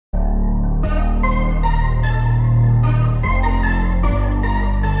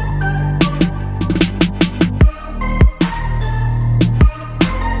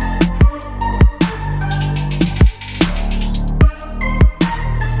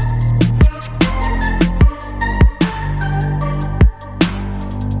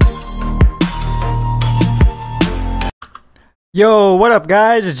Yo, what up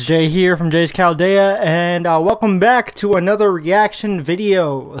guys? It's Jay here from Jay's Chaldea, and welcome back to another reaction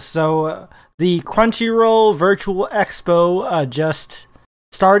video. The Crunchyroll Virtual Expo just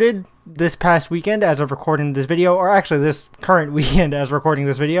started this past weekend as of recording this video, or actually this current weekend as recording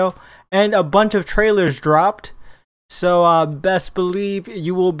this video, and a bunch of trailers dropped. So best believe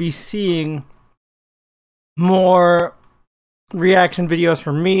you will be seeing more reaction videos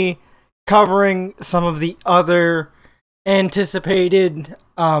from me covering some of the other anticipated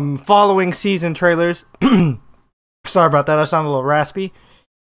following season trailers. Sorry about that, I sound a little raspy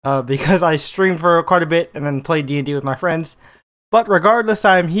because I streamed for quite a bit and then played D&D with my friends. But regardless,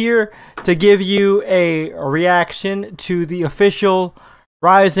 I'm here to give you a reaction to the official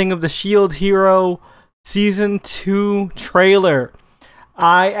Rising of the Shield Hero Season 2 trailer.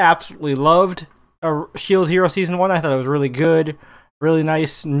 I absolutely loved Shield Hero Season 1. I thought it was really good, really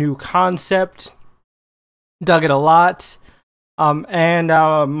nice new concept. Dug it a lot. My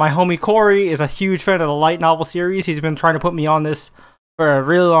homie Corey is a huge fan of the light novel series. He's been trying to put me on this for a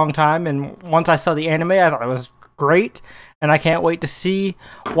really long time, and once I saw the anime, I thought it was great, and I can't wait to see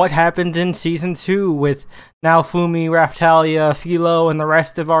what happens in Season 2 with Naofumi, Raphtalia, Philo, and the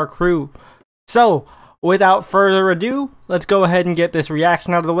rest of our crew. So, without further ado, let's go ahead and get this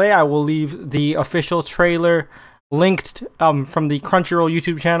reaction out of the way. I will leave the official trailer linked from the Crunchyroll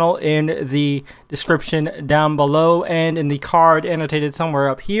YouTube channel in the description down below and in the card annotated somewhere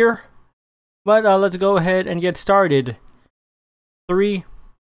up here. But let's go ahead and get started. 3,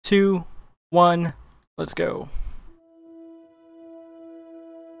 2, 1, let's go.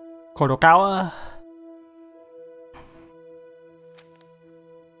 Kodokawa.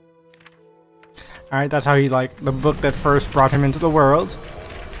 Alright, that's how he, the book that first brought him into the world.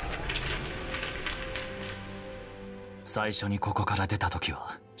 最初にここから出た時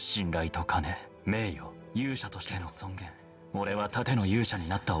は信頼と金、名誉、勇者としての尊厳。俺は盾の勇者に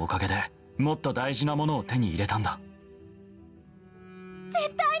なったおかげでもっと大事なものを手に入れたんだ。絶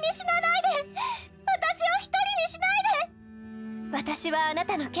対に死なないで。私を一人にしないで。私はあな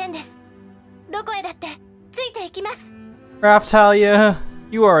たの剣です。どこへだってついていきます。Raphtalia,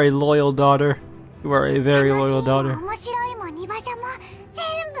 you are a loyal daughter. You are a very loyal daughter. 面白いも庭じゃも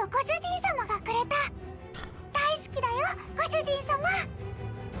全部ご主人様がくれた。大好きだよ、ご主人様。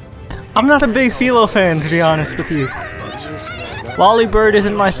I'm not a big Philo fan, to be honest with you. Lollybird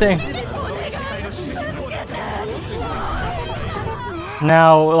isn't my thing.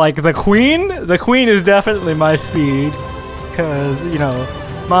 Now, the Queen is definitely my speed. Because, you know,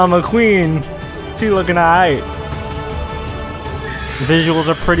 Mama Queen, she looking alright. Visuals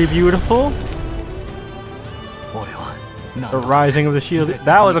are pretty beautiful. The Rising of the Shield,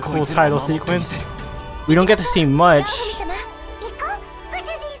 that was a cool title sequence. We don't get to see much,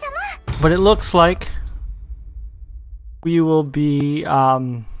 but it looks like we will be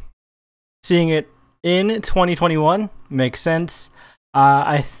seeing it in 2021. Makes sense.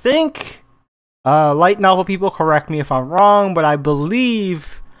 I think light novel people, correct me if I'm wrong, but I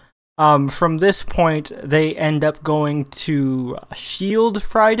believe from this point they end up going to Shield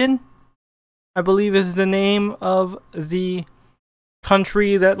Frieden, I believe is the name of the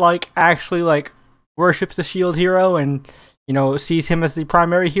country that actually worships the shield hero and, you know, sees him as the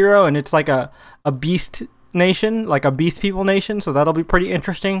primary hero, and it's like a beast nation, like a beast people nation. So that'll be pretty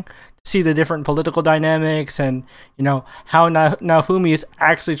interesting to see the different political dynamics and, you know, how Naofumi is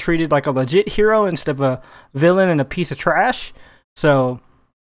actually treated like a legit hero instead of a villain and a piece of trash. So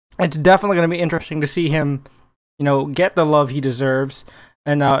it's definitely going to be interesting to see him, you know, get the love he deserves,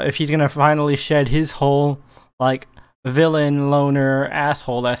 and if he's going to finally shed his whole villain loner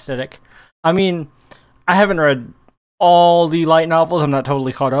asshole aesthetic. I mean, I haven't read all the light novels, I'm not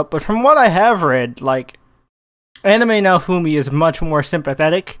totally caught up, but from what I have read, anime Naofumi is much more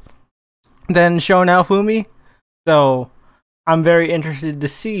sympathetic than show Naofumi. So I'm very interested to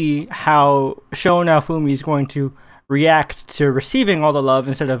see how show Naofumi is going to react to receiving all the love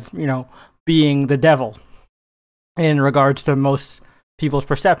instead of, you know, being the devil in regards to most people's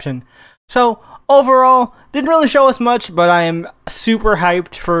perception. So overall, didn't really show us much, but I am super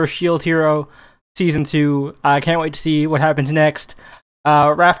hyped for Shield Hero Season 2. I can't wait to see what happens next.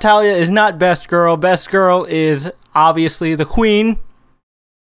 Raphtalia is not best girl. Best girl is obviously the Queen.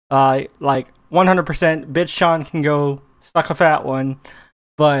 100% bitch Sean can go suck a fat one.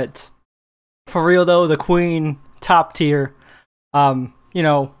 But for real though, the Queen, top tier. You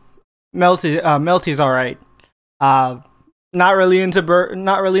know, Melty's alright. Not really into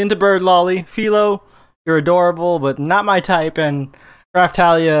bird lolly. Philo, you're adorable, but not my type. And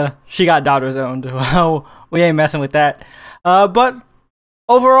Raphtalia, she got daughter zoned. Well, we ain't messing with that. But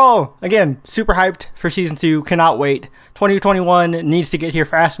overall, again, super hyped for season 2. Cannot wait. 2021 needs to get here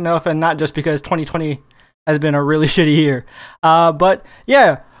fast enough, and not just because 2020 has been a really shitty year. But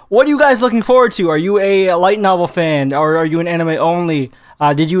yeah, what are you guys looking forward to? Are you a light novel fan, or are you an anime only?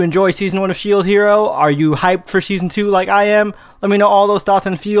 Did you enjoy season 1 of Shield Hero? Are you hyped for season 2 like I am? Let me know all those thoughts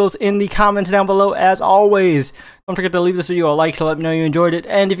and feels in the comments down below as always. Don't forget to leave this video a like to let me know you enjoyed it.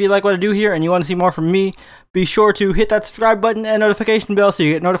 And if you like what I do here and you want to see more from me, be sure to hit that subscribe button and notification bell so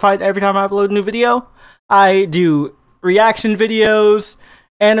you get notified every time I upload a new video. I do reaction videos,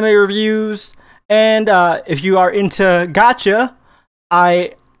 anime reviews, and if you are into gacha,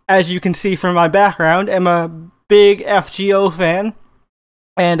 I, as you can see from my background, am a big FGO fan.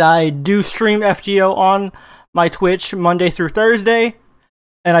 And I do stream FGO on my Twitch Monday through Thursday.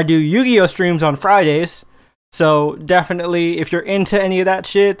 And I do Yu-Gi-Oh! Streams on Fridays. So definitely, if you're into any of that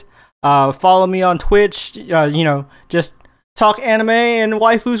shit, follow me on Twitch. You know, just talk anime and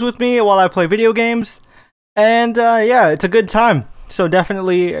waifus with me while I play video games. And yeah, it's a good time. So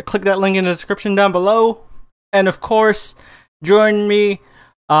definitely click that link in the description down below. And of course, join me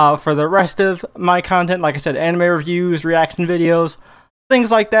for the rest of my content. Like I said, anime reviews, reaction videos,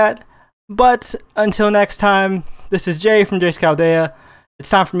 things like that. But until next time, this is Jay from Jay's Chaldea. It's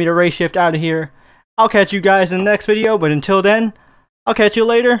time for me to race shift out of here. I'll catch you guys in the next video, but until then, I'll catch you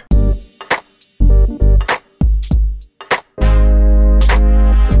later.